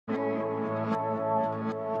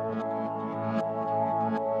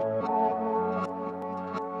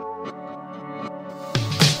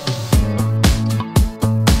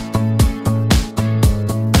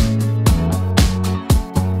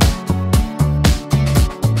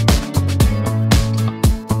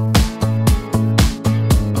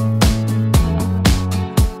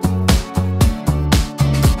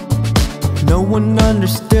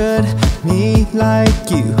like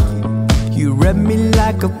you. You read me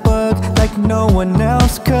like a book, like no one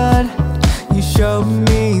else could. You showed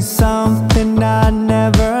me something I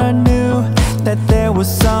never knew, that there was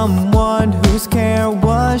someone whose care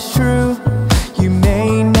was true. You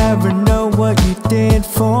may never know what you did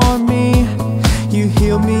for me. You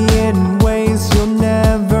healed me in ways you'll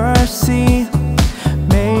never see.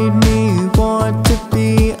 Made me want to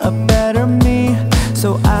be a better me,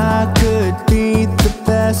 so I could be the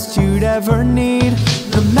best you'd ever need.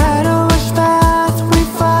 No matter which path we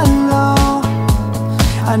follow,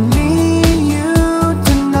 I need you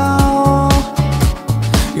to know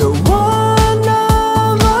you're one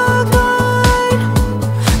of a kind.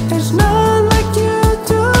 There's none like you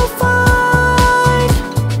to find.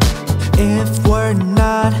 If we're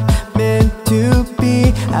not meant to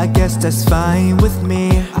be, I guess that's fine with me.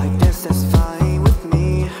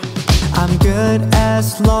 I'm good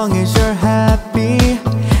as long as you're happy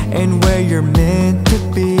and where you're meant to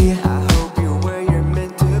be. I hope you're where you're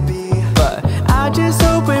meant to be. But I just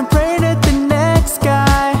hope and pray that the next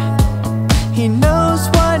guy, he knows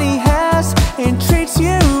what he has and treats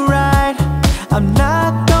you right. I'm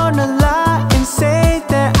not gonna lie and say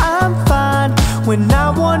that I'm fine when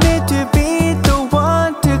I wanted to be the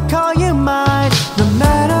one to call you mine. No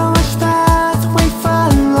matter which path we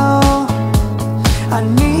follow, I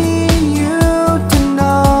need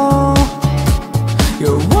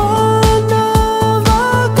you're one of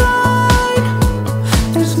a kind.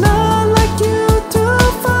 There's none like you to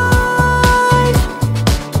find.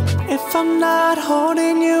 If I'm not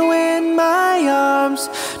holding you in my arms,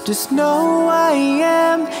 just know I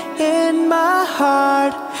am in my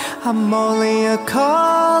heart. I'm only a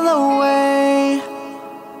call away.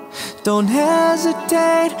 Don't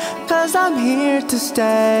hesitate, 'cause I'm here to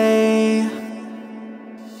stay.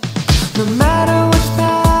 No matter